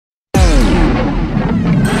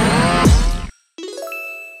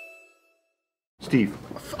Steve?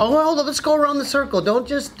 Oh, hold on. Let's go around the circle. Don't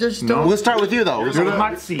just don't. We'll start with you though. You're the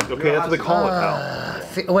hot seat. Okay, that's what they call it,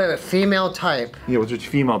 pal. Wait, female type. Yeah, what's your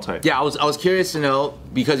female type? Yeah, I was curious to know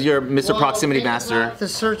because you're Mr. Proximity Master. The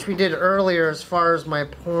search we did earlier, as far as my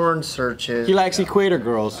porn searches. He likes Equator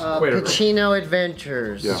girls. Pacino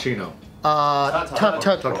Adventures. Yeah. Pacino. Tuk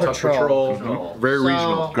Tuk Patrol. Very So,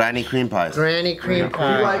 regional. Granny cream pies. Granny Cream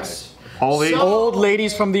Pie. He likes. All age. Old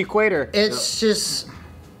ladies from the Equator. It's just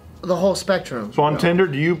the whole spectrum. So on Tinder,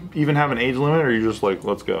 do you even have an age limit, or are you just like,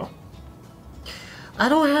 let's go? I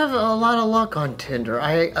don't have a lot of luck on Tinder.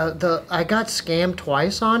 I got scammed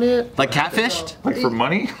twice on it. Like catfished? Like for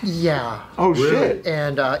money? Yeah. Oh shit.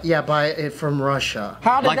 And yeah, by it from Russia.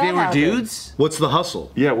 How did Like that they were happen? dudes? What's the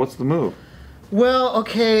hustle? Yeah. What's the move? Well,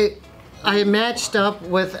 okay, I matched up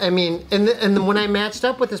with. I mean, and when I matched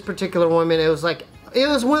up with this particular woman, it was like. It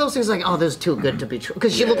was one of those things like, oh, this is too good to be true.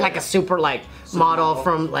 Because she looked like a super, like, model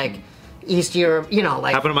from, like, East Europe, you know,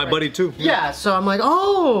 like. Happened to my buddy too. Yeah, so I'm like,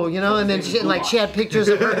 oh, you know, and then she had pictures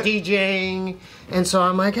of her DJing. And so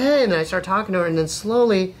I'm like, hey, and I start talking to her, and then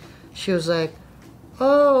slowly she was like,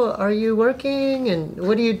 oh, are you working? And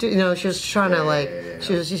what do you do? You know, she was trying to, like,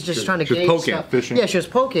 she's just trying to she was gauge poking, stuff. fishing. Yeah, she was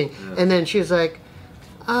poking. And then she was like,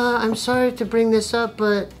 I'm sorry to bring this up,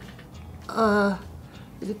 but,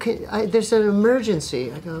 there's an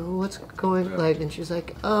emergency. I go, what's going like? And she's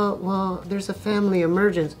like, oh, well, there's a family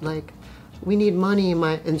emergency. Like, we need money.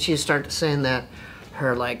 And she started saying that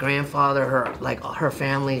her like grandfather, her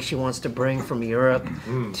family, she wants to bring from Europe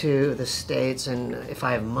to the States. And if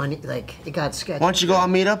I have money, like, it got sketchy. Why don't you go? I'll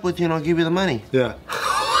meet up with you and I'll give you the money. Yeah.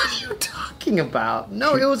 What are you talking about?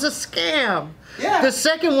 No, it was a scam. Yeah. The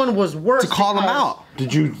second one was worse. To call them because- out.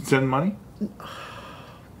 Did you send money?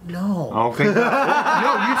 No. Oh, thank God.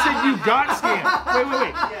 No, you said you got scammed.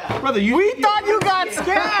 Wait. Brother, We thought you got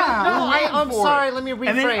scammed. No, I'm sorry. Let me rephrase.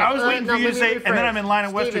 And then I was waiting for you to let me say, and then rephrase. I'm in line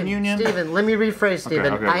at Western Union. Steven, let me rephrase,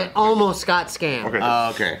 Steven. okay. I almost got scammed.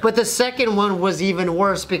 Okay. Okay. But the second one was even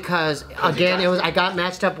worse because, again, I got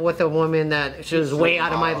matched up with a woman that she was way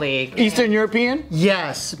out of my league. Eastern European?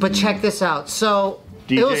 Yes, but check this out. So.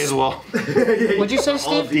 DJ as well. What'd you say,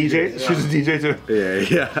 Steve? DJ. She's a DJ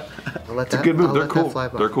too. Yeah. I'll let that, Good move. I'll They're let cool. that fly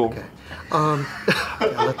by. They're cool. Okay. I'm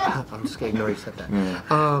just gonna ignore you said that.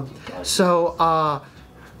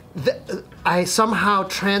 I somehow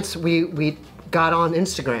we got on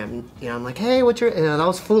Instagram. You know, I'm like, hey, what's your? And that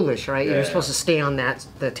was foolish, right? You're supposed to stay on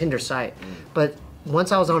the Tinder site. But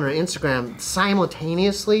once I was on her Instagram,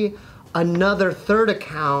 simultaneously, another third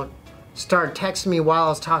account started texting me while I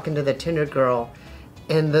was talking to the Tinder girl,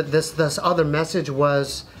 and this other message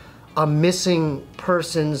was a missing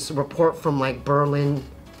persons report from like Berlin,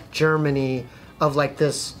 Germany, of like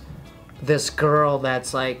this girl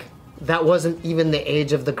that's like, that wasn't even the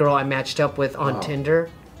age of the girl I matched up with on Tinder.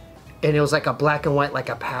 And it was like a black and white, like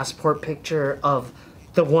a passport picture of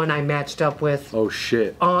the one I matched up with. Oh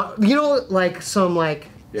shit. You know, like some like,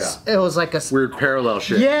 Yeah. it was like a, Weird parallel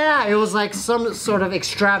shit. yeah, it was like some sort of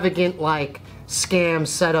extravagant like scam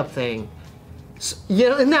setup thing. You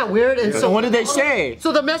know, isn't that weird? And So what did they say?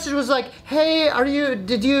 so the message was like, "Hey, are you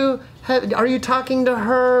talking to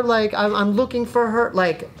her? Like, I'm looking for her.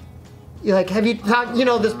 Like, have you talked? You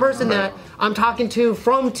know, this person that I'm talking to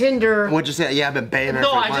from Tinder." What'd you say? Yeah, I've been banging her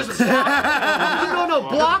No, for I months.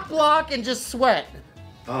 just block, and just sweat.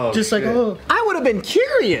 Oh, Just like, oh, I would have been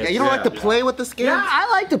curious. Yeah, you don't like to play with the scams? Yeah, I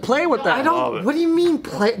like to play with that. I love don't. it. What do you mean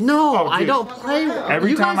play? No, I dude. don't play.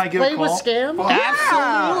 Every you time guys I get a play with call- scams.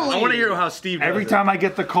 Absolutely. I want to hear how Steve does Every it. time I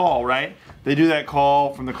get the call, right? They do that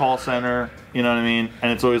call from the call center, you know what I mean?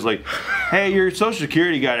 And it's always like, hey, your social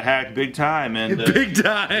security got hacked big time. And Big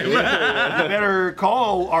time. you better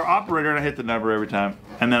call our operator, and I hit the number every time.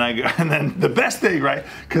 And then and then the best thing, right?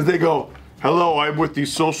 Because they go, hello, I'm with the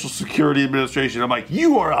Social Security Administration. I'm like,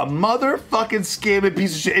 you are a motherfucking scamming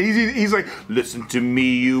piece of shit. And he's like, listen to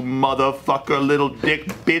me, you motherfucker, little dick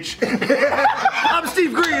bitch. I'm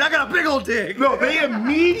Steve Green. I got a big old dick. No, they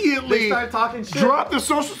immediately talking shit. drop the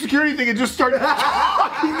Social Security thing and just start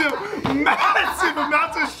talking them massive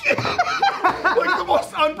amounts of shit. Like the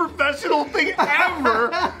most unprofessional thing ever.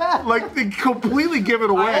 Like they completely give it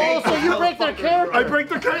away. Oh, so you break their character. I break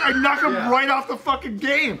their character. I knock them right off the fucking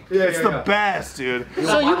game. It's the best, dude.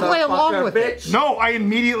 So you play along with it. No, I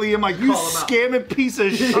immediately am like, you scamming piece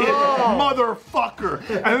of shit, motherfucker.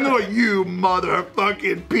 And then they're like, you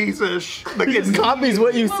motherfucking piece of shit. Like, it's Copies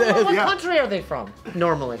what you said. What Yeah. country are they from,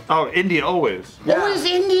 normally? Oh, India always. Always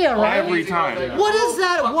India, right? Every time. What is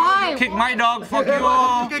that? Why? Kick my dog, fuck you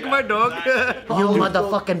all. Kick my dog. You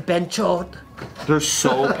motherfucking bencho. They're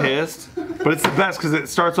so pissed. But it's the best because it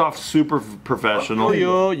starts off super professional.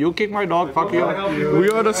 You kick my dog, fuck you. We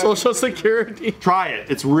are the social security. Try it.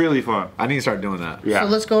 It's really fun. I need to start doing that. Yeah. So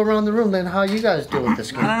let's go around the room then. How you guys do with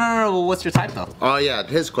this game? No. Well, what's your type though? Oh yeah,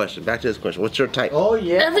 his question. Back to his question. What's your type? Oh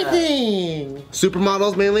yeah. Everything.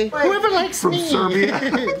 Supermodels mainly? Whoever likes From me. Serbia.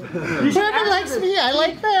 Whoever likes me, I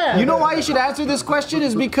like that. You know why you should answer this question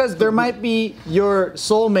is because there might be your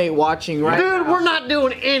soulmate watching, right? Dude, we're not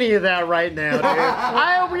doing any of that right now,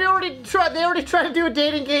 dude. We already tried. They already tried to do a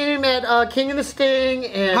dating game at King and the Sting,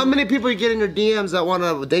 and How many people you get in your DMs that want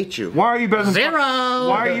to date you? Why are you better than Zero.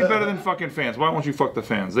 Why are you better than fucking fans? Why won't you fuck the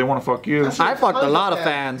fans? They want to fuck you. I fucked a lot of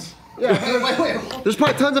fans. There's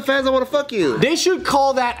probably tons of fans that want to fuck you. They should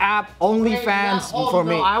call that app OnlyFans for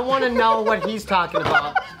me. I want to know what he's talking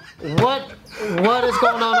about. What is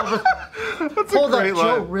going on over? That's Hold a up, great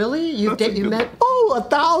Joe. line. Really? You met? Oh,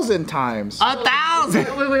 1,000 times. 1,000.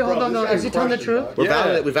 Wait, hold on. No, is he telling the truth? We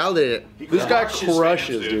validated it. This guy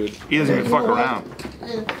crushes, dude. He doesn't even fuck around.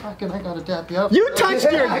 Fucking, I gotta dap you up. You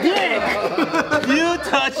touched your dick. You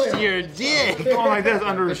touched your dick. Going like this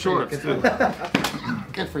under his shorts too.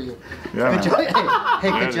 Good for you. Yeah. Good job.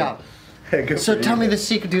 Hey, good job. So tell me the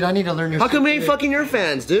secret, dude. I need to learn your. How come we ain't secret. fucking your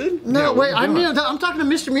fans, dude? No, wait. I'm talking to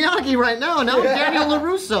Mr. Miyagi right now. Now I'm Daniel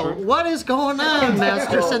LaRusso. What is going on,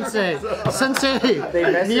 Master Sensei?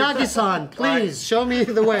 Miyagi-san, please show me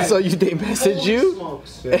the way. So they message you,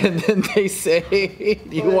 and then they say,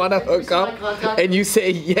 you want to hook up? And you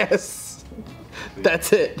say yes.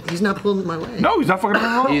 That's it. He's not pulling my leg. No, he's not fucking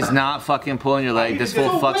around. He's not fucking pulling your leg. This fool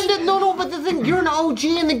So when fucks. did, no, but the thing, you're an OG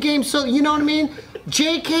in the game, so you know what I mean?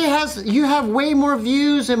 You have way more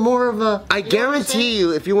views and more of a. I guarantee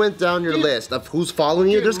you, if you went down your list of who's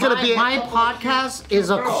following you, there's gonna be. My podcast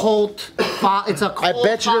is a cult. It's a cult. I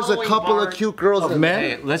bet you there's a following, couple Mark. of cute girls in there.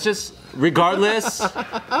 Hey, let's just, regardless,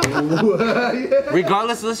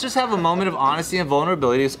 let's just have a moment of honesty and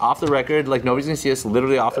vulnerability. It's off the record, like nobody's gonna see us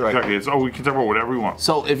literally off the record. Exactly. It's, we can talk about whatever we want.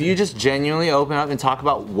 So if you just genuinely open up and talk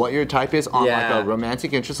about what your type is on Yeah. like a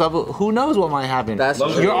romantic interest level, who knows what might happen? That's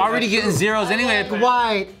true. You're already getting zeros anyway.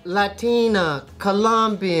 White, Latina,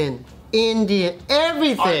 Colombian, Indian,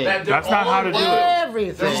 everything. That's not how to do it.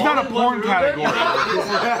 Everything. It's not a porn category.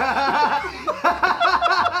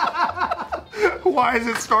 Why does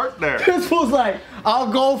it start there? This fool's like,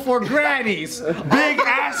 I'll go for grannies. Big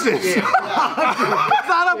asses. It's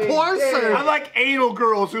not a porn search. I like anal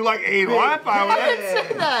girls who like anal. I'm fine with I that. didn't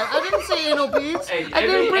say that. I didn't say anal beads. I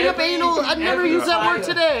didn't bring up anal. I never used that word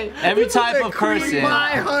today. Every type of person,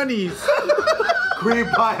 My honeys. Cream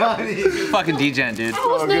pie, honey. fucking degen, dude. I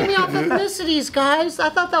was naming off ethnicities, guys. I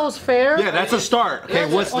thought that was fair. Yeah, that's a start. Okay,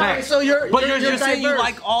 what's next? So But you're saying you diverse.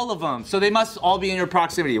 like all of them, so they must all be in your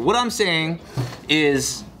proximity. What I'm saying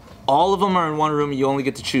is, all of them are in one room. You only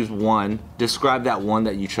get to choose one. Describe that one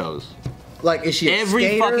that you chose. Like, is she a Every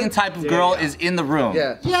skater? fucking type of girl is in the room.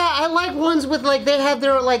 Yeah. Yeah, I like ones with like they have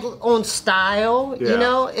their like own style, you Yeah.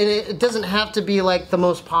 know, and it doesn't have to be like the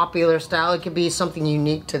most popular style. It could be something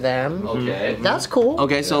unique to them. Okay. That's cool.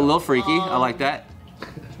 Okay, so a little freaky. I like that.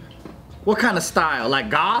 What kind of style?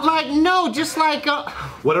 Like goth? Like no, just like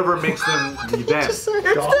Whatever makes them the best.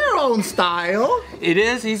 It's their own style. It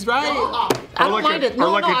is. He's right. I don't like mind a- it. No,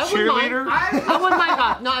 or like no, a I wouldn't mind. cheerleader? I wouldn't mind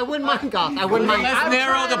goth. No, I wouldn't mind goth. I wouldn't mind. Let's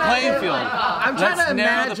narrow the playing field. I'm trying Let's to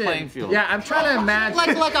narrow imagine. the playing field. Yeah, I'm trying to imagine.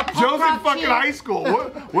 like a punk Joe's in rock fucking kid. high school.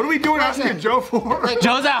 What are we doing asking Joe for?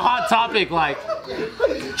 Joe's at Hot Topic, like,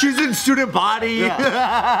 She's in student body.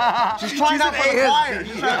 She's trying out for the choir.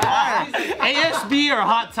 She's trying choir. ASB or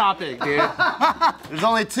Hot Topic, dude. There's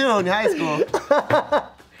only two in high school.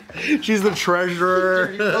 She's the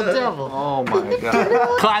treasurer. Oh, devil. Oh my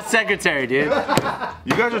god. Class secretary, dude. You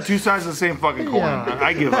guys are two sides of the same fucking coin.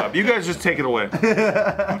 I give up. You guys just take it away.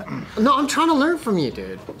 No, I'm trying to learn from you,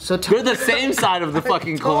 dude. So We're the same side of the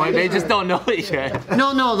fucking coin. They just don't know it yet.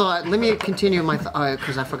 no, let me continue my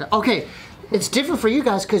because I forgot. Okay. It's different for you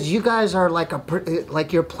guys because you guys are like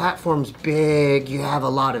like your platform's big. You have a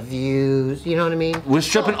lot of views. You know what I mean? We're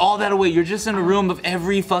stripping all that away. You're just in a room of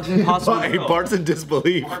every fucking possible. Hey, Bart's in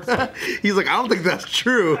disbelief. He's like, I don't think that's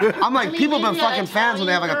true. I'm like, I mean, people have been maybe fucking an fans when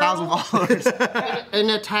they have like 1,000 Italian followers. An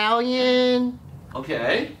Italian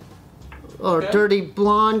Okay. or dirty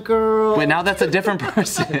blonde girl. Wait, now that's a different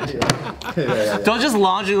person. Don't just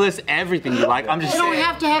laundry list everything you like. I'm just You don't saying.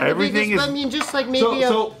 have to have the Everything biggest. is- I mean, just like maybe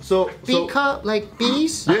a bee cup, like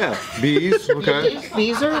bees. Yeah, bees. Okay.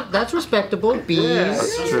 Bees are that's respectable. Bees.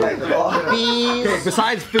 That's true. Bees.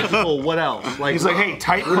 Besides physical, what else? Like, He's like, hey,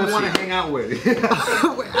 tight who do you want pussy. to hang out with?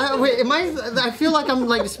 Wait, am I feel like I'm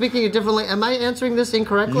like speaking it differently. Am I answering this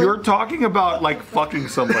incorrectly? You're talking about like fucking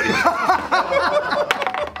somebody.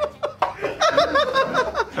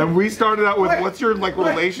 And we started out with, what's your like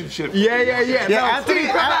relationship? Yeah. Yeah, No, Anthony, Steve,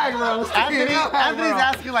 come back, bro. Steve, Anthony's come back, bro.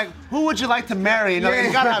 asking like, who would you like to marry? You know,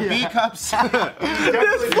 you gotta have B cups.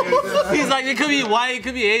 He's like, it could be white, it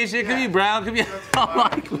could be Asian, it could be brown, it could be. I'm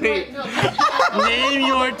like, wait. Name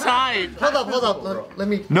your type. Hold up. Let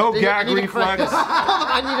me. No I need gag to correct reflex. this. Hold up,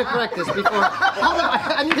 I need to correct this before. Hold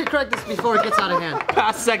up, I need to correct this before it gets out of hand.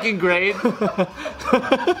 Past second grade.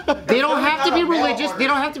 They don't have to be religious. They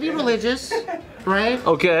don't have to be religious, right?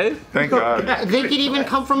 Okay. Thank God. They could even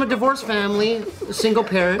come from a divorced family, single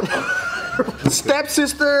parent.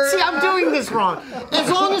 Stepsister. See, I'm doing this wrong. As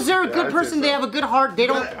long as they're a good person, they have a good heart. They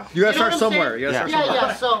don't. You gotta know start what I'm somewhere. saying? You gotta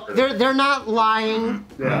start Yeah. So they're not lying.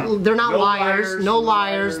 They're not liars. No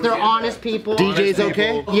liars. They're honest people. DJ's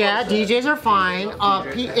okay? Yeah, DJs are fine.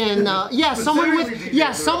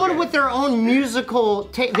 Someone with their own musical.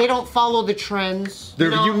 They don't follow the trends.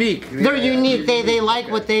 They're unique. They're unique. They like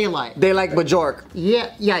what they like. They like Bjork.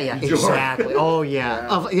 Yeah, exactly. Oh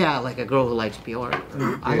yeah, like a girl who likes Bjork.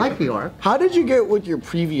 I like Bjork. How did you get with your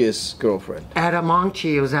previous girlfriend? At a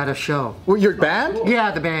Mongchi, it was at a show. Well, your band?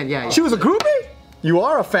 Yeah, the band. Yeah. She was a groupie? You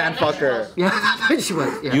are a fan fucker. Yeah, she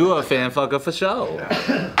was. Yeah. You a fan fucker for sure.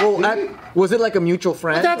 Well, was it like a mutual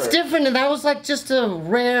friend? That's or- different, and that was like just a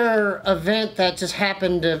rare event that just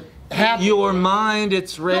happened to happen. Your mind,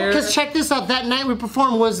 it's rare. Because check this out, that night we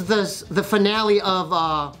performed was the finale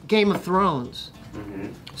of Game of Thrones.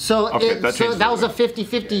 So, Okay, that changed that was a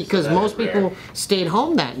 50-50 because most people stayed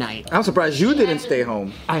home that night. I'm surprised you didn't stay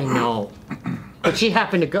home. I know. But she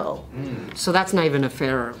happened to go. So that's not even a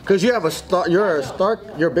fair. Cause you have you're a Stark,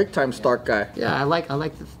 you're a big time Stark guy. Yeah, I like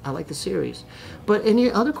the series. But any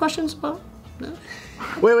other questions about that?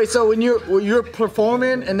 Wait, so when you're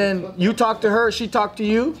performing and then you talk to her, she talked to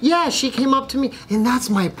you? Yeah, she came up to me, and that's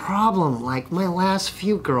my problem. Like my last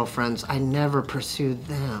few girlfriends, I never pursued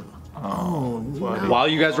them. Oh no. While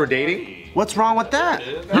you guys were dating? What's wrong with that?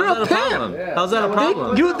 You're a problem. How's that a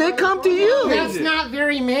problem? They come to you. That's not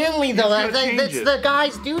very manly, though. That's the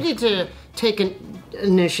guy's duty to take an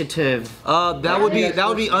initiative. That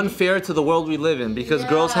would be unfair to the world we live in because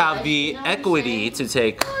girls have the equity to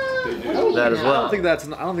take that as I well. don't think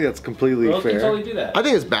that's completely fair. do that. I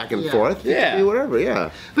think it's back and forth. Yeah. Whatever,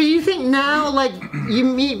 yeah. But you think now, like, you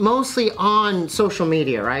meet mostly on social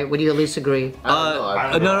media, right? Would you at least agree? No,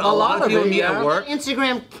 a lot of people meet at work.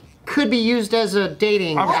 Instagram could be used as a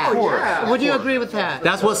dating app. course. Would you agree with that?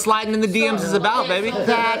 That's what sliding in the DMs is about, baby.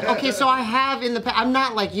 Okay, so I have in the past, I'm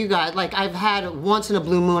not like you guys, like I've had once in a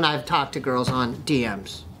blue moon, I've talked to girls on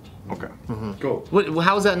DMs. Okay.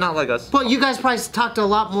 How is that not like us? But you guys probably talked a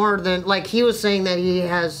lot more than, like he was saying that he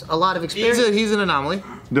has a lot of experience. He's an anomaly.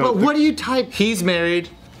 No, But what do you type? He's married,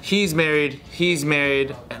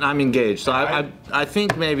 and I'm engaged. So I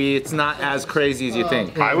think maybe it's not as crazy as you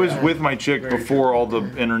think. I was with my chick before all the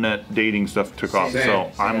internet dating stuff took off,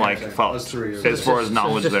 so I'm like fucked as far as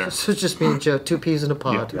knowledge there. So it's just me and Joe, two peas in a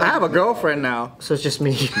pod. I have a girlfriend now. So it's just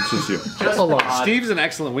me. It's just you. That's a lot. Steve's an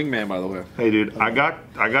excellent wingman, by the way. Hey, dude, I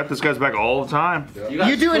got this guy's back all the time.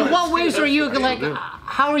 You do in what ways are you like?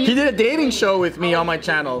 How are He you? did a dating show with me on my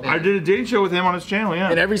channel. I did a dating show with him on his channel,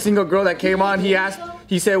 And yeah. every single girl that came on,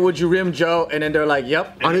 he said, would you rim Joe? And then they're like,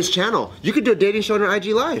 yep. On his channel. You could do a dating show on your IG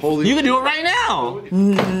Live. You can do it right now.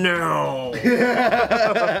 No.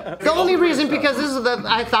 The only reason, because this is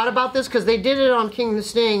I thought about this because they did it on King the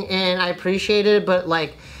Sting and I appreciated it, but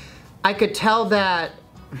like I could tell that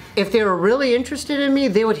if they were really interested in me,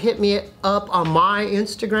 they would hit me up on my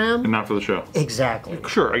Instagram. And not for the show. Exactly.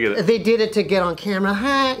 Sure, I get it. They did it to get on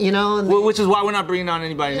camera, you know. And Which is why we're not bringing on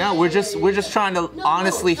anybody now. We're just trying to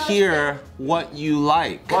honestly hear what you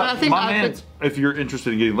like. I think My man, if you're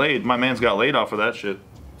interested in getting laid, my man's got laid off of that shit.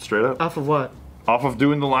 Straight up. off of what? Off of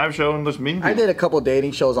doing the live show and just meeting I people. did a couple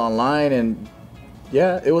dating shows online and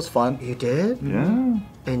yeah, it was fun. You did? Yeah.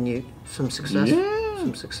 And you some success? Yeah.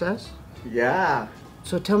 Some success? Yeah.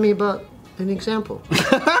 So tell me about an example.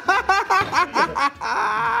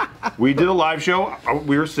 We did a live show.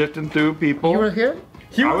 We were sifting through people. You were here?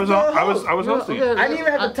 I was hosting it. I didn't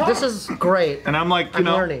even have to talk. This is great. And I'm like, I'm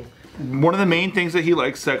learning. one of the main things that he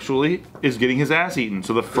likes sexually is getting his ass eaten.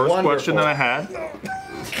 So the first question that I had,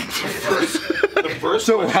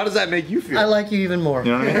 So how does that make you feel? I like you even more.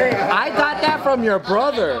 you know what I mean? I got that from your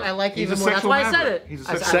brother. I like you He's a even more. That's sexual why I said maverick. it. He's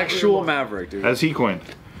a I said- Sexual maverick, dude. As he coined.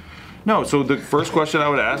 No, so the first question I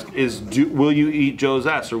would ask is, will you eat Joe's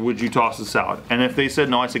ass or would you toss the salad? And if they said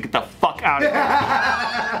no, I said, get the fuck out of here.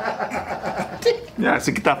 Yeah, I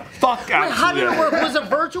said, get the fuck out Wait, of how did here. it work? Was it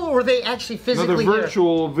virtual or were they actually No, physically they're here?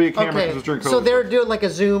 virtual via camera because Okay, it's during COVID. so they're doing like a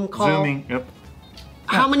Zoom call. Zooming, yep.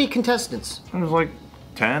 How many contestants? It was like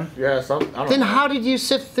 10. Yeah, I don't Then know. how did you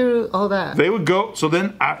sift through all that? They would go. So then,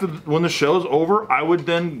 when the show's over, I would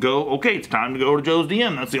then go. Okay, it's time to go to Joe's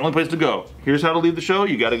DM. That's the only place to go. Here's how to leave the show.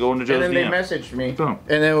 You got to go into Joe's And then DM. they messaged me. Oh.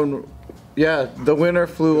 And then, yeah, the winner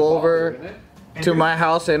flew over to my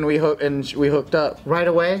house and we hooked up. Right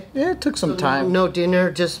away? Yeah, it took some time. No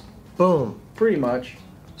dinner, just boom. Pretty much.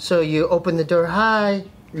 So you open the door, hi.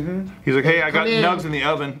 He's like, hey, I got Come in. nugs in the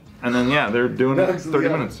oven, and then yeah, they're doing it in 30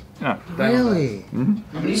 minutes. Yeah. Really?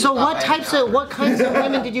 So what kinds of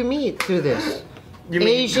women did you meet through this?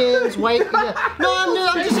 Asians, white? Yeah. No,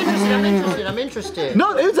 I'm just interested. I'm interested.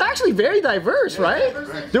 No, it was actually very diverse, right?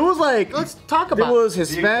 There was like, Let's talk there about was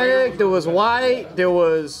Hispanic, there was white, there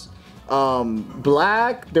was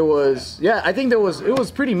black, there was, yeah, I think it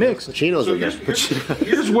was pretty mixed. Chino's So in there.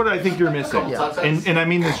 here's what I think you're missing, and I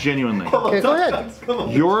mean this genuinely. Okay, go ahead.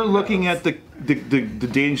 You're looking at the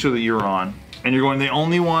dating show that you're on, and you're going, they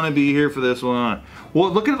only want to be here for this one.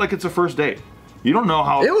 Well, look at it like it's a first date. You don't know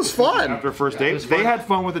how It was fun. after a first date. They had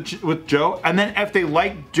fun with Joe, and then if they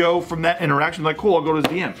liked Joe from that interaction, like cool, I'll go to his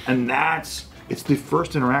DM, and it's the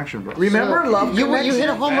first interaction, bro. Remember Love You Connection? hit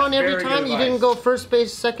a home run every time. You didn't go first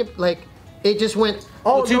base, second. Like it just went.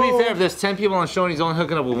 Oh, Well, to no. be fair, if there's 10 people on the show and he's only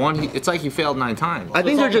hooking up with one, it's like he failed 9 times. I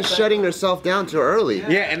think they're just shutting themselves down too early.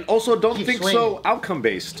 Yeah, and also don't Keep think swinging. so outcome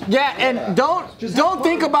based. Yeah, and don't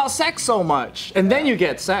think about sex so much, and then you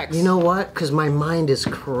get sex. You know what? Because my mind is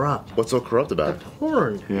corrupt. What's so corrupt about it?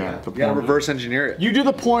 Porn. Yeah. You gotta reverse engineer it. You do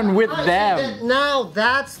the porn with them. Now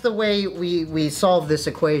that's the way we solve this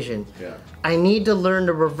equation. Yeah. I need to learn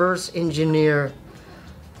to reverse engineer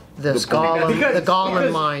the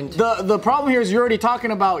Gollum mind. The problem here is you're already talking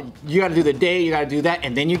about you got to do the date, you got to do that,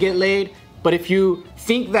 and then you get laid. But if you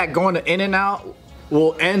think that going to In-N-Out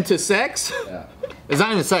will end to sex, It's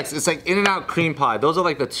not even sex. It's like In-N-Out cream pie. Those are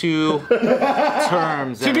like the two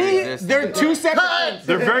terms. to that me, exist. they're two separate things.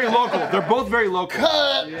 They're very local. They're both very local.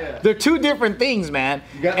 They're two different things, man.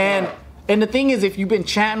 And the thing is, if you've been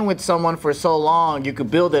chatting with someone for so long, you could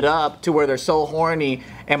build it up to where they're so horny,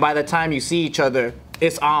 and by the time you see each other,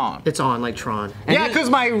 it's on. It's on like Tron. Yeah, because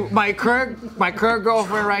my current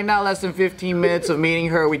girlfriend right now, less than 15 minutes of meeting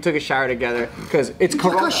her, we took a shower together because it's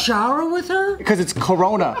Took Corona. a shower with her? Because it's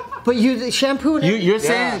Corona. But you shampooed it? You're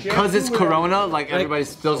saying because it's Corona, like everybody's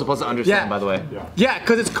still supposed to understand, by the way. Yeah,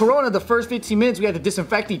 because it's Corona. The first 15 minutes we had to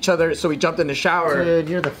disinfect each other, so we jumped in the shower. Dude,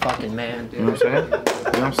 you're the fucking man. You know what I'm saying? You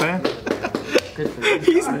know what I'm saying?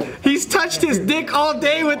 He's touched his dick all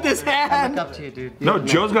day with his hand. Up to you, dude. No,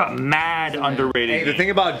 Joe's got mad underrated. The thing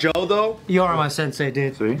about Joe though, You are my sensei,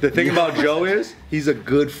 dude. See? the thing about Joe is he's a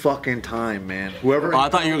good fucking time, man. Whoever Oh, I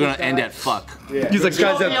thought you were gonna end at fuck. he's like,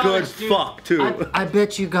 guy's a good fuck too. I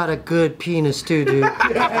bet you got a good penis too, dude.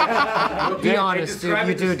 Be honest, dude.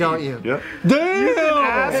 You do, don't you? Yep.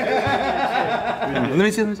 Let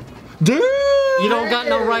me see. You don't got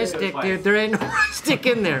no rice dick, dude. There ain't no rice dick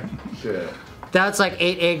in there. That's like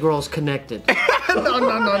 8 egg rolls connected. No.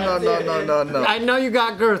 I know you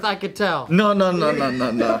got girth, I could tell. No.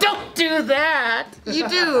 Don't do that. You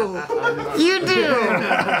do. You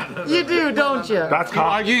do. You do, don't you? That's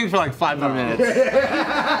Arguing for like 5 more minutes.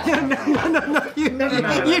 You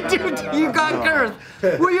do. You got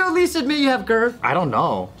girth. Will you at least admit you have girth? I don't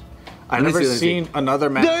know. I've me never see, let me see. seen another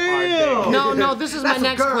man's hard dick. No, this is my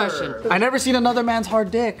next question. I never seen another man's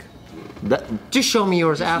hard dick. Just show me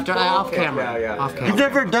yours after, off camera. Off You've camera.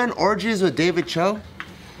 never done orgies with David Cho?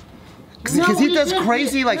 Because No, he we does did-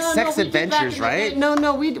 crazy like no, sex we did back adventures, in the day. right?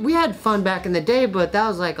 No, we had fun back in the day, but that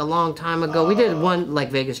was like a long time ago. We did one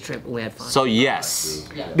like Vegas trip. We had fun. So yes.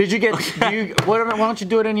 Did you get? Why don't you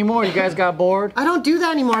do it anymore? You guys got bored? I don't do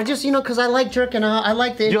that anymore. I just because I like jerking off. I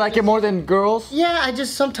like the. You like it more than girls? Yeah, I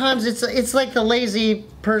just sometimes it's like the lazy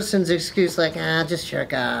person's excuse, like just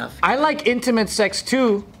jerk off. I like intimate sex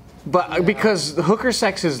too, but because hooker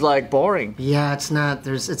sex is like boring. Yeah, it's not.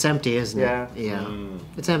 It's empty, isn't it? Yeah. Yeah.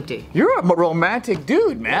 It's empty. You're a romantic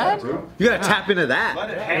dude, man. You gotta tap into that.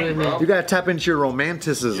 You gotta tap into your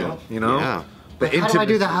romanticism, you know? Yeah. The How do I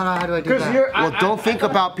do that? How do I do that? Well, don't think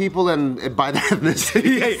about people and by that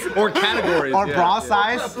ethnicity or categories. or bra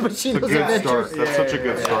size. But she knows Good adventures. start. That's such a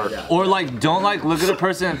good start. Or like, don't like look at a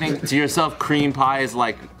person and think to yourself, cream pie is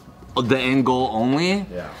like the end goal only.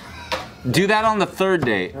 Yeah. Do that on the 3rd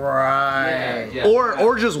date. Right.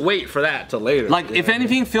 Or just wait for that till later. Like, if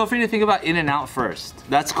anything, feel free to think about In-N-Out first.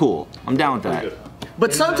 That's cool. I'm down with that.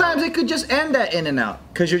 But sometimes it could just end at In-N-Out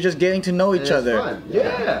because you're just getting to know each other.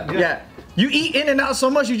 Yeah. You eat In-N-Out so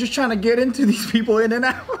much, you're just trying to get into these people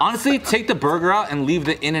In-N-Out. Honestly, take the burger out and leave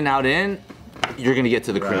the In-N-Out in. You're gonna get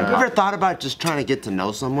to the cream You pie. ever thought about just trying to get to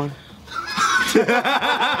know someone? You're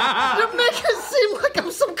making it seem like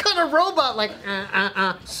I'm some kind kind of robot like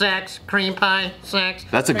sex, cream pie, sex.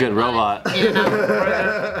 That's a good cream pie, robot. You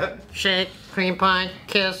know, shake, cream pie,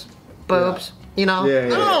 kiss, boobs. You know? Yeah, yeah.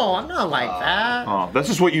 No, I'm not like that. Oh, that's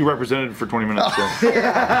just what you represented for 20 minutes. So.